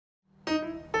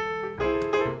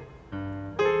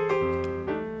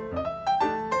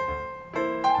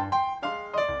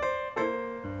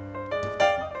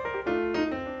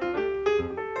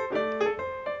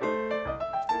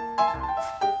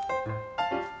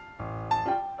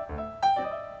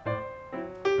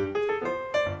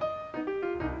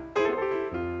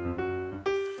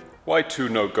Why 2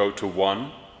 no go to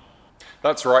 1?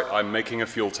 That's right, I'm making a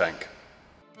fuel tank.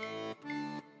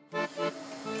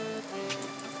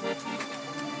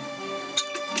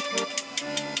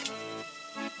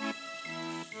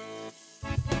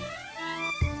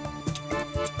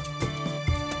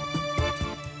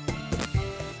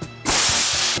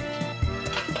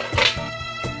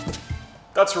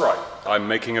 That's right, I'm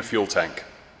making a fuel tank.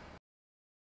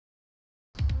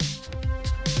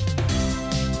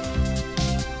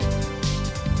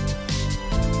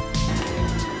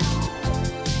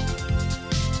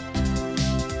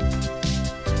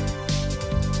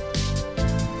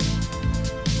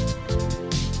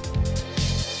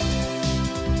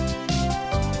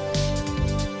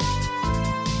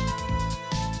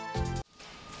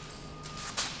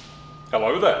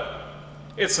 Hello there.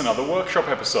 It's another workshop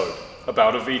episode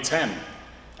about a V10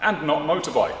 and not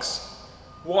motorbikes.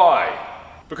 Why?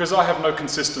 Because I have no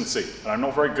consistency and I'm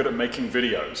not very good at making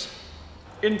videos.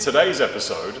 In today's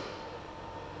episode,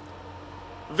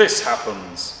 this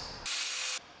happens.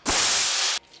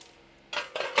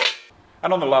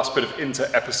 And on the last bit of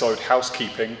inter-episode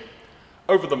housekeeping,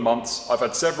 over the months I've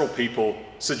had several people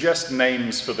suggest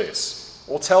names for this,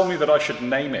 or tell me that I should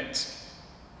name it.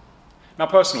 Now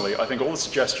personally, I think all the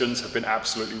suggestions have been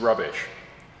absolutely rubbish,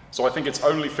 so I think it's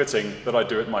only fitting that I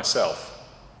do it myself.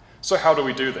 So how do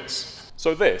we do this?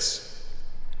 So this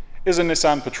is a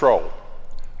Nissan Patrol,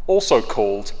 also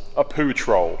called a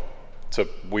poo-troll to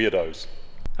weirdos.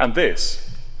 And this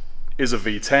is a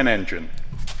V10 engine.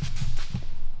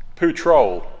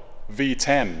 Poo-troll,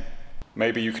 V10.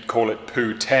 Maybe you could call it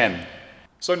Poo-10.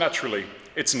 So naturally,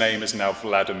 its name is now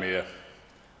Vladimir.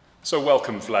 So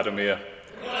welcome, Vladimir.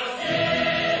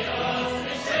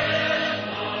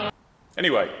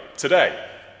 Anyway, today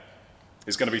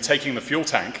is going to be taking the fuel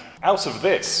tank out of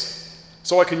this,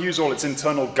 so I can use all its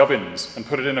internal gubbins and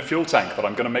put it in a fuel tank that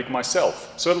I'm going to make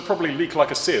myself, so it'll probably leak like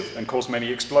a sieve and cause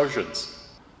many explosions.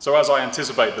 So as I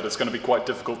anticipate that it's going to be quite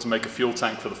difficult to make a fuel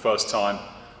tank for the first time,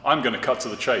 I'm going to cut to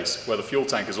the chase, where the fuel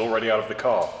tank is already out of the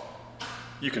car.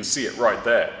 You can see it right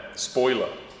there, spoiler.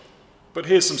 But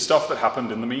here's some stuff that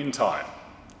happened in the meantime.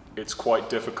 It's quite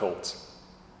difficult.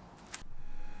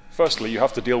 Firstly, you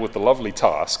have to deal with the lovely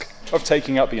task of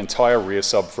taking out the entire rear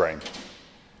subframe.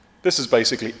 This is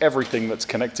basically everything that's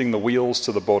connecting the wheels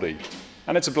to the body,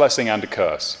 and it's a blessing and a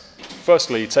curse.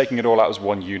 Firstly, taking it all out as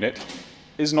one unit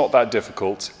is not that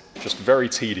difficult, just very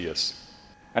tedious.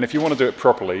 And if you want to do it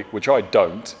properly, which I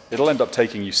don't, it'll end up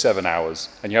taking you 7 hours,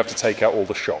 and you have to take out all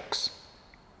the shocks.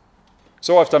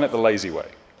 So I've done it the lazy way.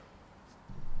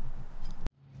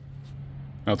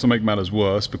 Now to make matters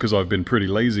worse, because I've been pretty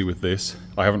lazy with this,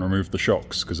 I haven't removed the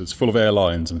shocks, because it's full of air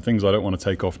lines and things I don't want to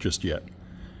take off just yet.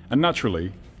 And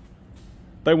naturally,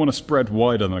 they want to spread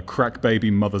wider than a crack baby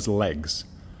mother's legs.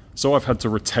 So I've had to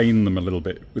retain them a little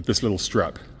bit with this little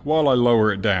strap, while I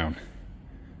lower it down.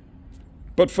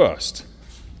 But first,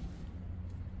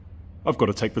 I've got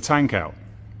to take the tank out.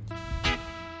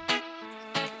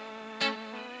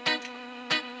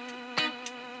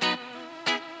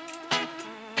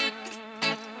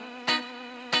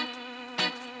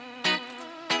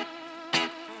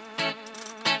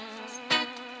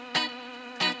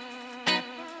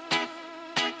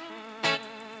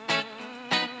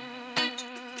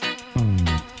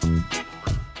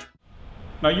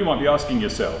 Now you might be asking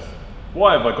yourself,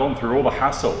 why have I gone through all the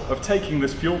hassle of taking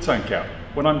this fuel tank out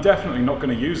when I'm definitely not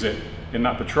going to use it in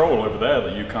that Patrol over there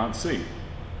that you can't see?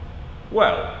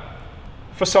 Well,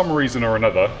 for some reason or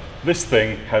another, this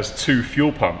thing has 2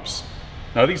 fuel pumps.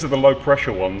 Now these are the low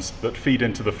pressure ones that feed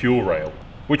into the fuel rail,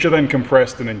 which are then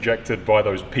compressed and injected by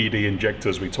those PD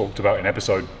injectors we talked about in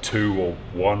episode 2 or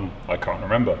 1, I can't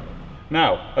remember.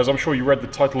 Now, as I'm sure you read the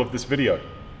title of this video,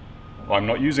 I'm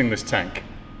not using this tank.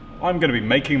 I'm going to be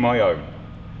making my own.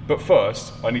 But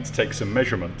first, I need to take some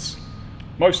measurements.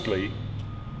 Mostly,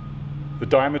 the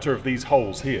diameter of these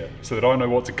holes here, so that I know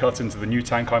what to cut into the new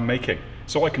tank I'm making,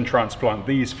 so I can transplant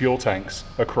these fuel tanks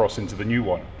across into the new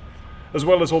one, as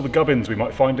well as all the gubbins we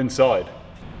might find inside.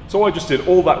 So I just did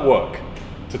all that work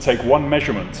to take one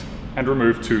measurement and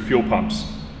remove 2 fuel pumps.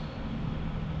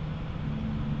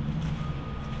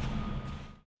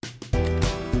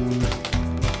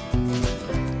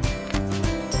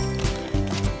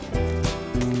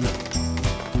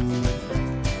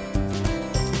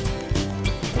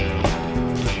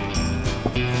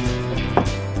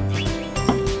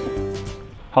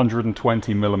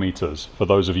 $120mm for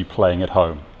those of you playing at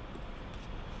home.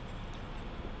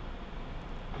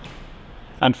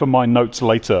 And for my notes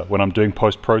later when I'm doing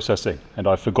post-processing and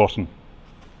I've forgotten.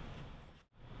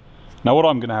 Now what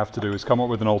I'm going to have to do is come up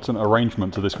with an alternate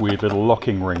arrangement to this weird little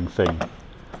locking ring thing,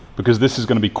 because this is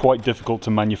going to be quite difficult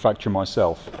to manufacture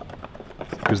myself,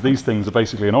 because these things are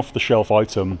basically an off-the-shelf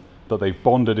item that they've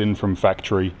bonded in from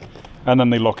factory, and then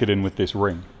they lock it in with this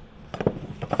ring.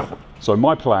 So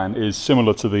my plan is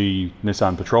similar to the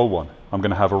Nissan Patrol one. I'm going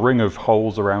to have a ring of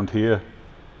holes around here,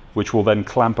 which will then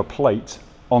clamp a plate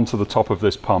onto the top of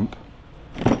this pump,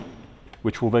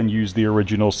 which will then use the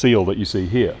original seal that you see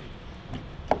here.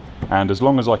 And as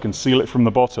long as I can seal it from the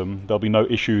bottom, there'll be no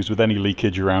issues with any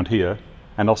leakage around here,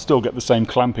 and I'll still get the same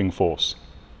clamping force.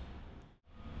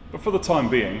 But for the time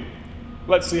being,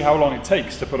 let's see how long it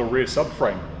takes to put a rear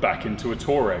subframe back into a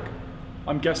Touareg.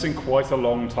 I'm guessing quite a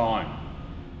long time.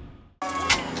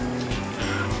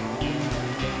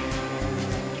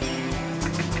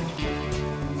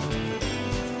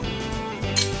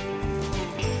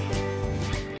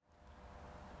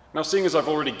 Now, seeing as I've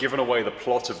already given away the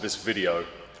plot of this video,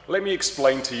 let me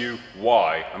explain to you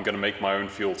why I'm going to make my own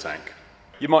fuel tank.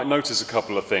 You might notice a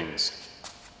couple of things.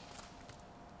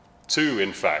 Two,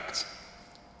 in fact.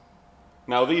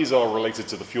 Now, these are related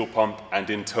to the fuel pump and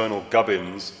internal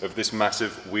gubbins of this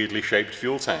massive, weirdly shaped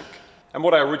fuel tank. And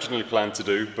what I originally planned to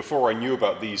do, before I knew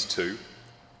about these two,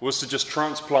 was to just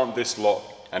transplant this lot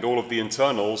and all of the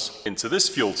internals into this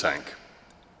fuel tank.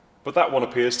 But that one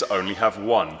appears to only have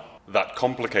one. That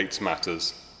complicates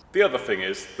matters. The other thing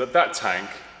is that that tank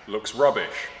looks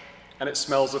rubbish, and it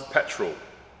smells of petrol.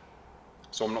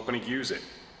 So I'm not going to use it.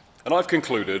 And I've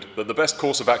concluded that the best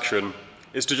course of action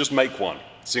is to just make one,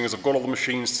 seeing as I've got all the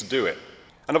machines to do it.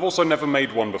 And I've also never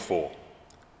made one before,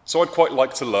 so I'd quite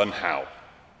like to learn how.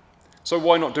 So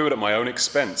why not do it at my own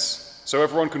expense, so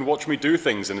everyone can watch me do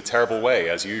things in a terrible way,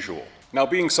 as usual. Now,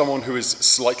 being someone who is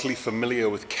slightly familiar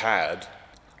with CAD,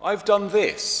 I've done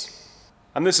this.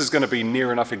 And this is going to be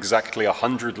near enough exactly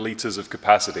 100 litres of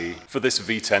capacity for this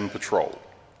V10 Patrol.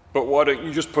 But why don't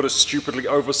you just put a stupidly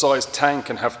oversized tank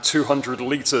and have 200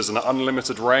 litres and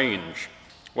unlimited range?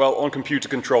 Well, on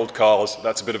computer-controlled cars,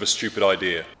 that's a bit of a stupid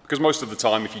idea. Because most of the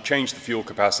time, if you change the fuel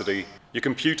capacity, your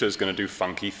computer's going to do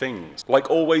funky things. Like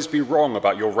always be wrong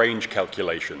about your range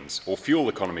calculations, or fuel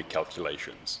economy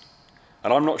calculations.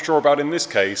 And I'm not sure about in this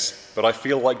case, but I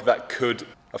feel like that could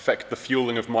affect the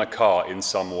fueling of my car in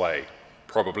some way.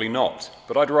 Probably not,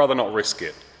 but I'd rather not risk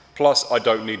it. Plus, I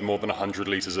don't need more than 100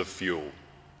 litres of fuel.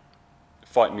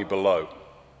 Fight me below.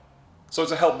 So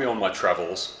to help me on my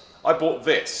travels, I bought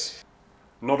this.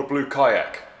 Not a blue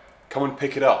kayak. Come and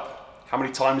pick it up. How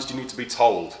many times do you need to be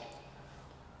told?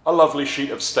 A lovely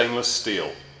sheet of stainless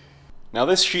steel. Now,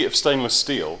 this sheet of stainless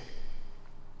steel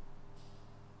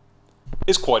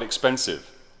is quite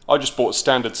expensive. I just bought a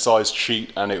standard sized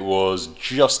sheet and it was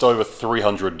just over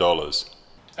 $300.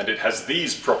 And it has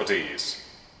these properties.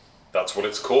 That's what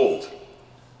it's called.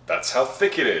 That's how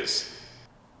thick it is.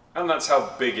 And that's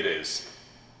how big it is.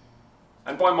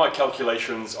 And by my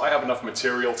calculations, I have enough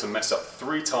material to mess up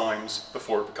 3 times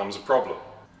before it becomes a problem.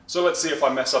 So let's see if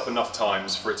I mess up enough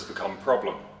times for it to become a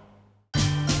problem.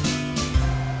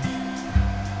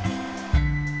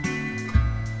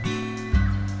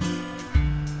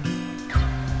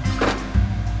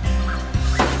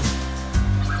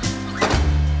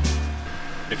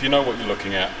 If you know what you're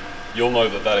looking at, you'll know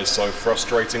that that is so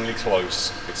frustratingly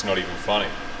close, it's not even funny.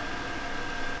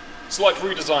 It's like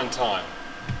redesign time.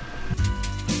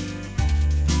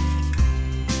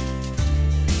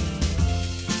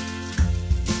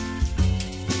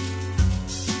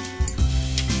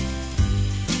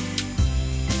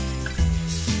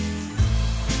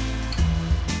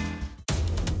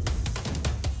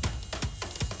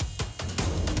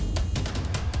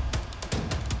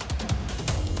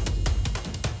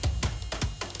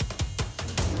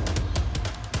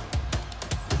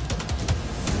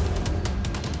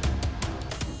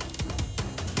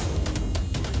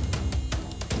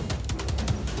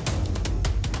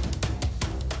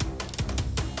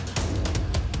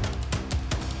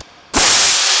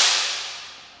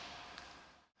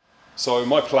 So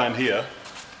my plan here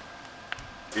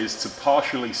is to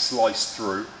partially slice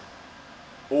through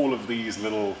all of these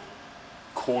little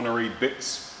cornery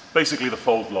bits, basically the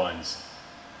fold lines.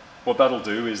 What that'll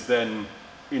do is then,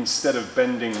 instead of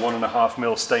bending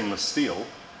 1.5mm stainless steel,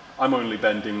 I'm only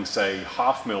bending, say,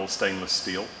 0.5mm stainless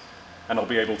steel, and I'll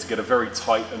be able to get a very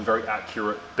tight and very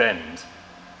accurate bend,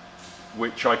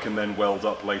 which I can then weld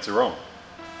up later on.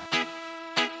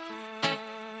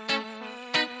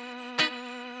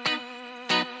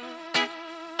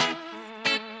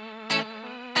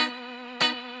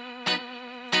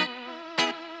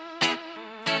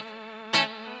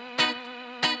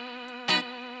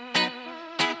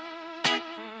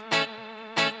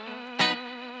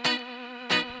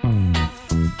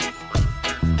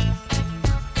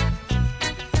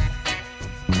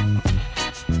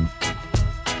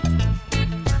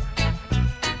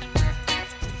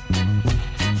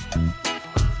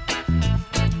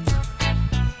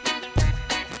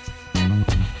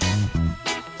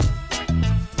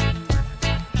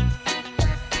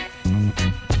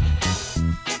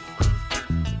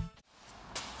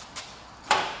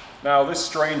 Now this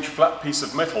strange flat piece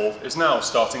of metal is now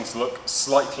starting to look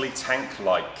slightly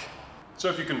tank-like. So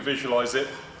if you can visualize it,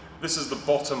 this is the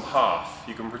bottom half.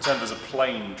 You can pretend there's a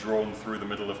plane drawn through the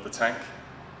middle of the tank,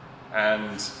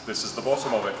 and this is the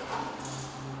bottom of it.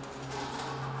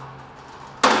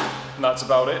 And that's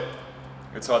about it.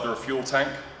 It's either a fuel tank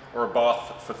or a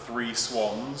bath for 3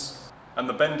 swans, and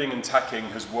the bending and tacking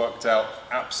has worked out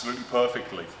absolutely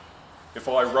perfectly. If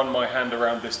I run my hand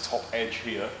around this top edge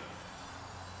here,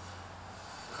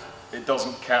 it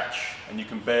doesn't catch, and you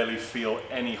can barely feel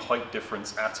any height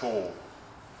difference at all.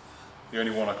 The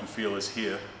only one I can feel is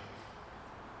here,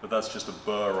 but that's just a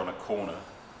burr on a corner.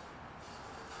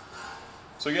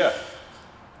 So yeah,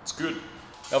 it's good.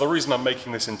 Now the reason I'm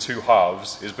making this in 2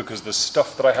 halves is because there's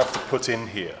stuff that I have to put in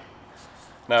here.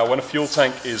 Now when a fuel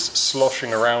tank is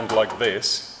sloshing around like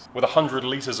this, with 100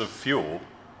 litres of fuel,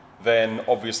 then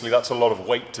obviously that's a lot of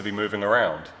weight to be moving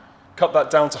around. Cut that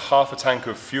down to half a tank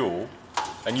of fuel,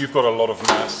 and you've got a lot of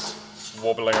mass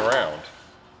wobbling around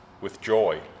with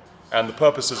joy. And the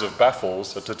purposes of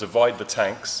baffles are to divide the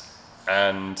tanks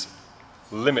and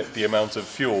limit the amount of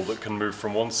fuel that can move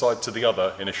from one side to the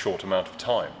other in a short amount of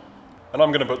time. And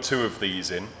I'm going to put 2 of these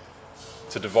in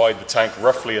to divide the tank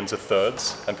roughly into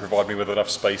thirds and provide me with enough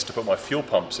space to put my fuel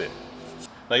pumps in.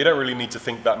 Now you don't really need to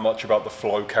think that much about the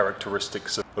flow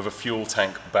characteristics of a fuel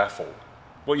tank baffle.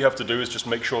 What you have to do is just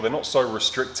make sure they're not so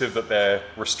restrictive that they're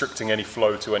restricting any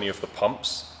flow to any of the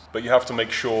pumps, but you have to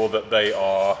make sure that they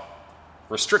are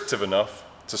restrictive enough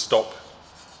to stop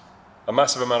a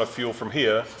massive amount of fuel from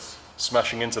here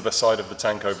smashing into the side of the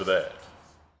tank over there.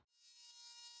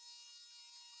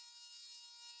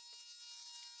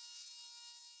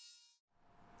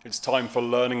 It's time for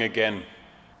learning again.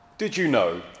 Did you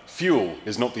know fuel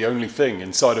is not the only thing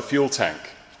inside a fuel tank?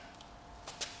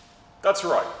 That's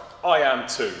right, I am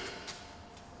too.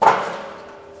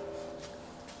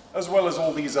 As well as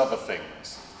all these other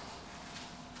things.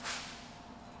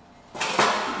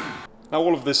 Now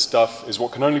all of this stuff is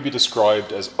what can only be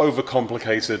described as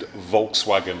overcomplicated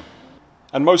Volkswagen.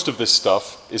 And most of this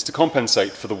stuff is to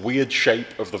compensate for the weird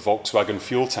shape of the Volkswagen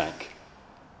fuel tank.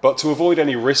 But to avoid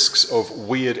any risks of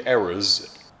weird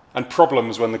errors and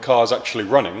problems when the car's actually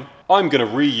running, I'm going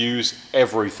to reuse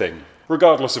everything,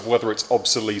 regardless of whether it's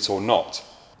obsolete or not.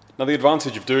 Now the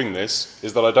advantage of doing this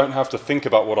is that I don't have to think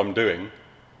about what I'm doing,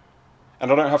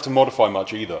 and I don't have to modify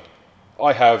much either.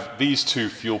 I have these 2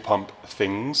 fuel pump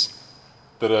things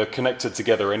that are connected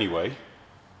together anyway.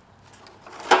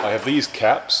 I have these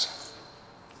caps,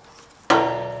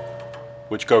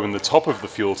 which go in the top of the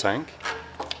fuel tank.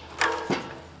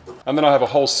 And then I have a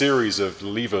whole series of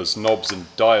levers, knobs and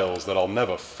dials that I'll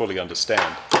never fully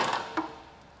understand.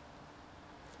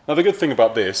 Now the good thing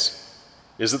about this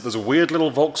is that there's a weird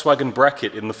little Volkswagen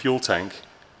bracket in the fuel tank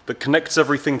that connects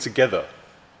everything together.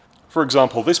 For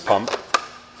example, this pump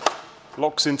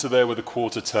locks into there with a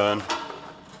 1/4 turn.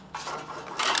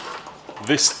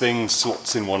 This thing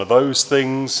slots in one of those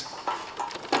things,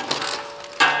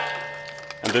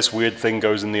 and this weird thing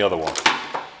goes in the other one.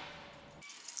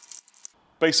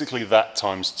 Basically that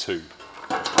times 2.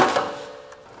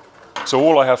 So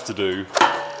all I have to do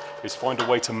is find a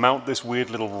way to mount this weird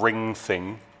little ring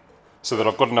thing so that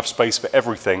I've got enough space for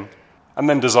everything, and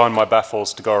then design my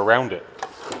baffles to go around it.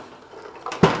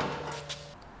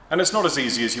 And it's not as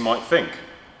easy as you might think,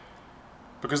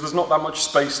 because there's not that much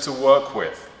space to work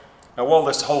with. Now while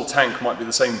this whole tank might be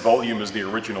the same volume as the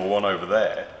original one over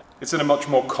there, it's in a much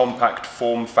more compact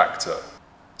form factor.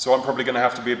 So I'm probably going to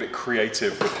have to be a bit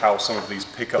creative with how some of these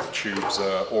pickup tubes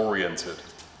are oriented.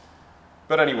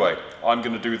 But anyway, I'm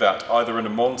going to do that either in a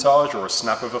montage or a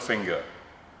snap of a finger.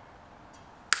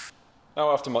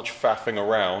 Now after much faffing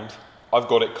around, I've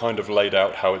got it kind of laid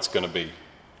out how it's going to be.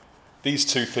 These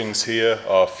 2 things here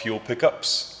are fuel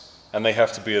pickups, and they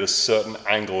have to be at a certain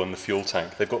angle in the fuel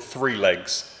tank. They've got 3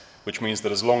 legs, which means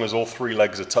that as long as all 3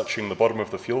 legs are touching the bottom of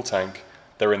the fuel tank,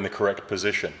 they're in the correct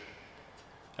position.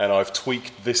 And I've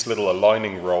tweaked this little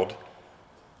aligning rod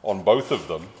on both of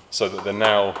them so that they're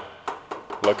now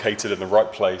located in the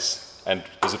right place, and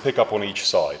there's a pickup on each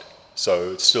side.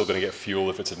 So it's still going to get fuel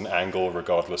if it's at an angle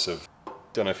regardless of...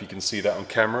 Don't know if you can see that on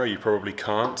camera, you probably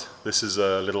can't. This is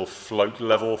a little float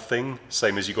level thing,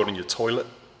 same as you got in your toilet.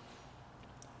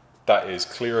 That is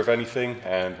clear of anything,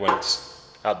 and when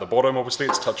it's at the bottom, obviously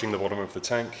it's touching the bottom of the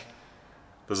tank.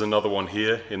 There's another one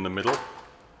here in the middle.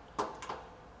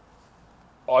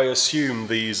 I assume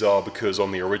these are because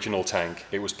on the original tank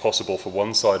it was possible for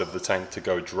one side of the tank to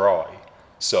go dry.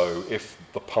 So if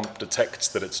the pump detects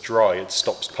that it's dry, it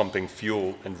stops pumping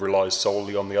fuel and relies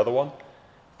solely on the other one.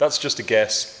 That's just a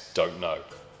guess, don't know.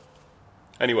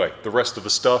 Anyway, the rest of the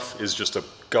stuff is just a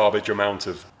garbage amount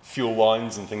of fuel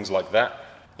lines and things like that.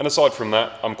 And aside from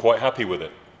that, I'm quite happy with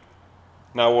it.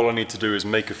 Now all I need to do is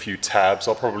make a few tabs.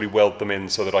 I'll probably weld them in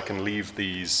so that I can leave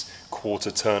these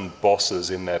quarter turn bosses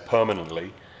in there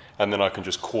permanently, and then I can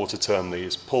just quarter turn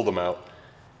these, pull them out,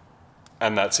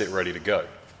 and that's it, ready to go.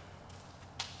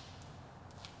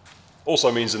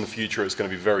 Also means in the future it's going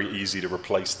to be very easy to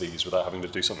replace these without having to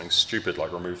do something stupid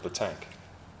like remove the tank.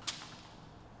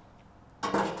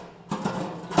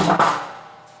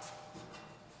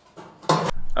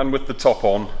 And with the top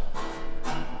on,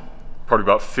 probably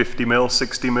about 50 mil,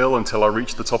 60 mil until I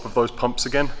reach the top of those pumps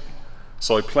again.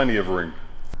 So plenty of room.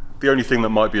 The only thing that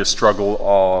might be a struggle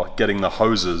are getting the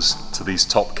hoses to these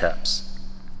top caps.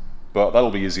 But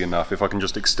that'll be easy enough. If I can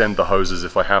just extend the hoses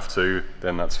if I have to,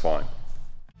 then that's fine.